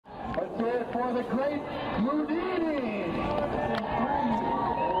it for the Great Moudini.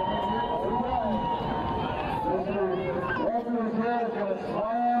 Referee here is going to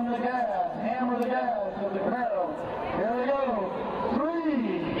slam the gas, hammer the gas of the crowd. Here we go. 3,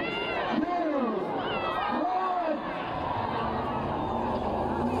 2, 1.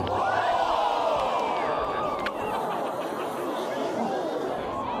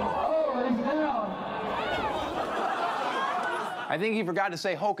 Oh, he's down. I think he forgot to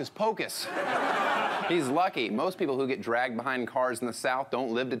say hocus pocus. He's lucky. Most people who get dragged behind cars in the South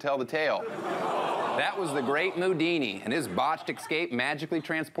don't live to tell the tale. That was the Great Moudini, and his botched escape magically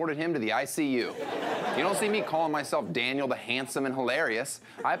transported him to the ICU. You don't see me calling myself Daniel the Handsome and Hilarious.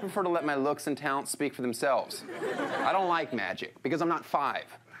 I prefer to let my looks and talents speak for themselves. I don't like magic, because I'm not 5.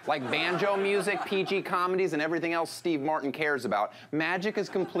 Like banjo music, PG comedies, and everything else Steve Martin cares about, magic is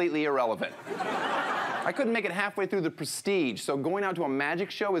completely irrelevant. I couldn't make it halfway through The Prestige, so going out to a magic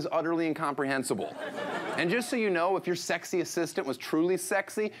show is utterly incomprehensible. And just so you know, if your sexy assistant was truly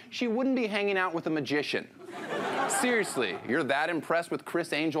sexy, she wouldn't be hanging out with a magician. Seriously, you're that impressed with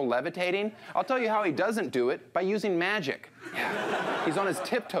Chris Angel levitating? I'll tell you how he doesn't do it, by using magic. Yeah, he's on his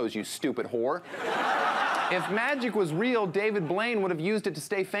tiptoes, you stupid whore. If magic was real, David Blaine would have used it to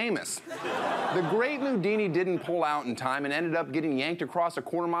stay famous. The Great Moudini didn't pull out in time and ended up getting yanked across a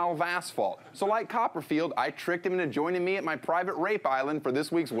quarter-mile of asphalt. So like Copperfield, I tricked him into joining me at my private rape island for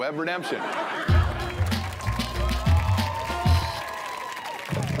this week's Web Redemption.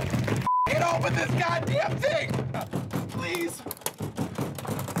 Get open this goddamn thing! Please.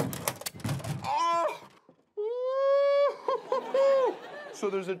 Oh! So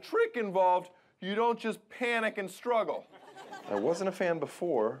there's a trick involved. You don't just panic and struggle. I wasn't a fan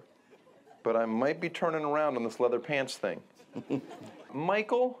before, but I might be turning around on this leather pants thing.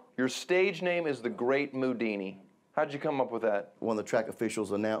 Michael, your stage name is the Great Moudini. How'd you come up with that? One of the track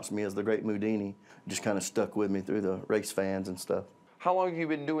officials announced me as the Great Moudini. Just kind of stuck with me through the race fans and stuff. How long have you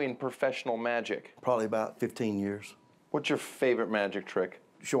been doing professional magic? Probably about 15 years. What's your favorite magic trick?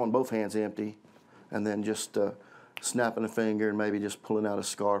 Showing both hands empty, and then just snapping a finger and maybe just pulling out a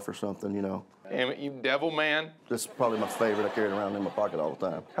scarf or something, you know. Damn it, you devil man. That's probably my favorite. I carry it around in my pocket all the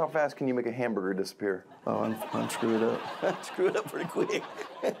time. How fast can you make a hamburger disappear? Oh, I'm screwed up. I'm screwed up pretty quick.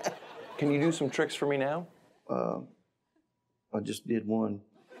 Can you do some tricks for me now? I just did one.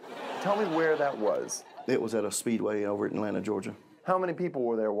 Tell me where that was. It was at a speedway over in Atlanta, Georgia. How many people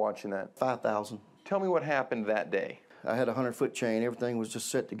were there watching that? 5,000. Tell me what happened that day. I had a 100-foot chain. Everything was just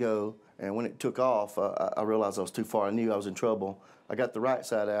set to go. And when it took off, I realized I was too far. I knew I was in trouble. I got the right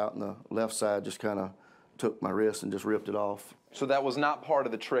side out, and the left side just kind of took my wrist and just ripped it off. So that was not part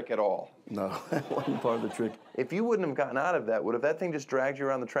of the trick at all? No, that wasn't part of the trick. If you wouldn't have gotten out of that, would have that thing just dragged you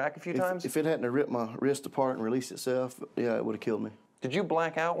around the track a few times? If it hadn't have ripped my wrist apart and released itself, yeah, it would have killed me. Did you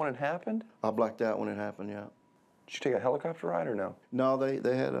black out when it happened? I blacked out when it happened, yeah. Did you take a helicopter ride or no? No, they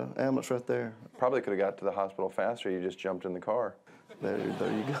had an ambulance right there. Probably could have got to the hospital faster. You just jumped in the car. There you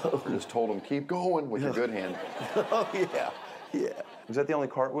go. Just told them, keep going with your good hand. Oh, yeah, yeah. Was that the only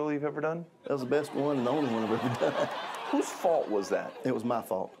cartwheel you've ever done? That was the best one and the only one I've ever done. Whose fault was that? It was my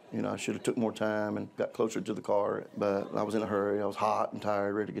fault. You know, I should have took more time and got closer to the car, but I was in a hurry. I was hot and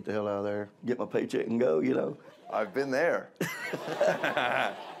tired, ready to get the hell out of there, get my paycheck and go, you know. I've been there.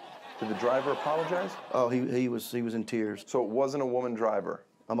 Did the driver apologize? Oh, he was in tears. So it wasn't a woman driver?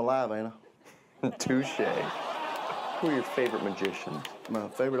 I'm alive, ain't I? Touche. Who are your favorite magicians? My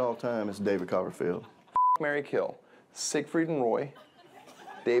favorite all time is David Copperfield. Marry, kill. Siegfried and Roy,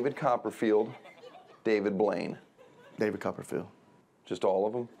 David Copperfield, David Blaine. David Copperfield. Just all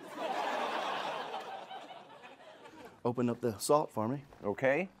of them? Open up the salt for me.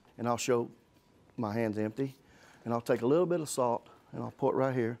 Okay. And I'll show my hands empty. And I'll take a little bit of salt and I'll pour it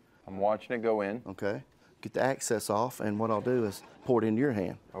right here. I'm watching it go in. Okay. Get the excess off, and what I'll do is pour it into your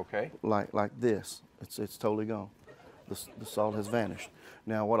hand. Okay. Like this. It's totally gone. The salt has vanished.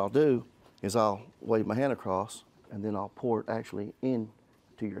 Now what I'll do is I'll wave my hand across, and then I'll pour it actually into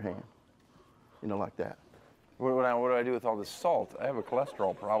your hand. You know, like that. What do I do with all this salt? I have a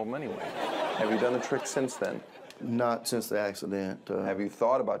cholesterol problem anyway. Have you done the trick since then? Not since the accident. Have you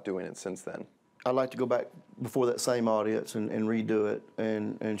thought about doing it since then? I'd like to go back before that same audience and redo it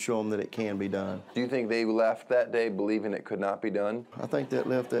and show them that it can be done. Do you think they left that day believing it could not be done? I think they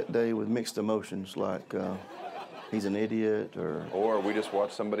left that day with mixed emotions, like he's an idiot, or we just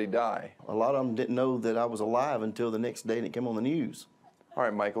watched somebody die. A lot of them didn't know that I was alive until the next day and it came on the news. All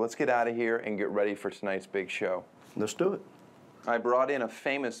right, Michael, let's get out of here and get ready for tonight's big show. Let's do it. I brought in a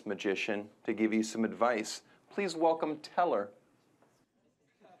famous magician to give you some advice. Please welcome Teller.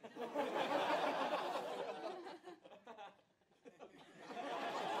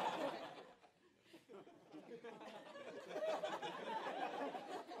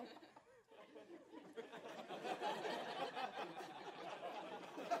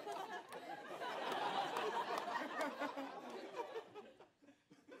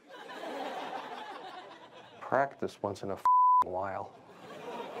 practice once in a while.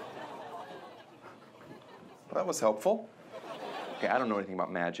 Well, that was helpful. Okay, I don't know anything about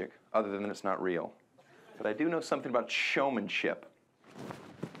magic, other than it's not real. But I do know something about showmanship.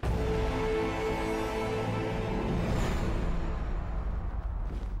 You're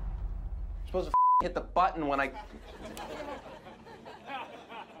supposed to hit the button when I...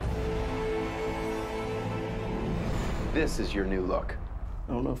 This is your new look.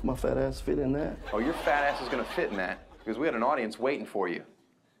 I don't know if my fat ass fit in that. Oh, your fat ass is gonna fit in that, because we had an audience waiting for you.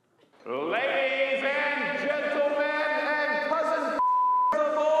 Ladies and gentlemen and cousins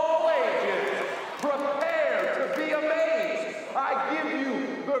of all ages, prepare to be amazed. I give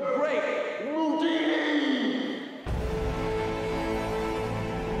you the Great Moudini.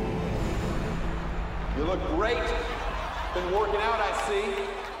 You look great. Been working out, I see.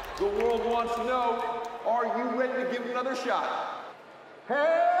 The world wants to know, are you ready to give it another shot?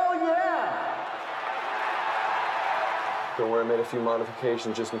 Hell yeah! Don't worry, I made a few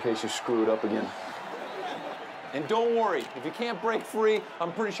modifications just in case you screw it up again. And don't worry, if you can't break free,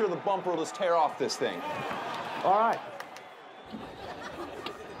 I'm pretty sure the bumper will just tear off this thing. All right.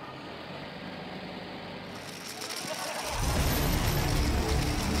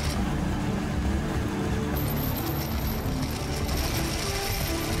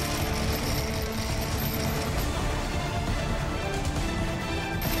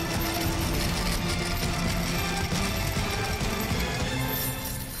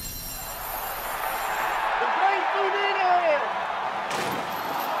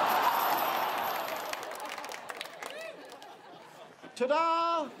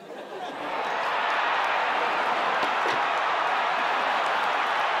 Ta-da!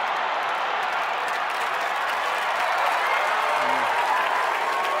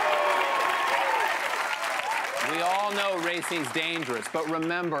 We all know racing's dangerous, but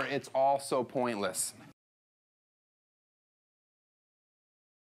remember, it's also pointless.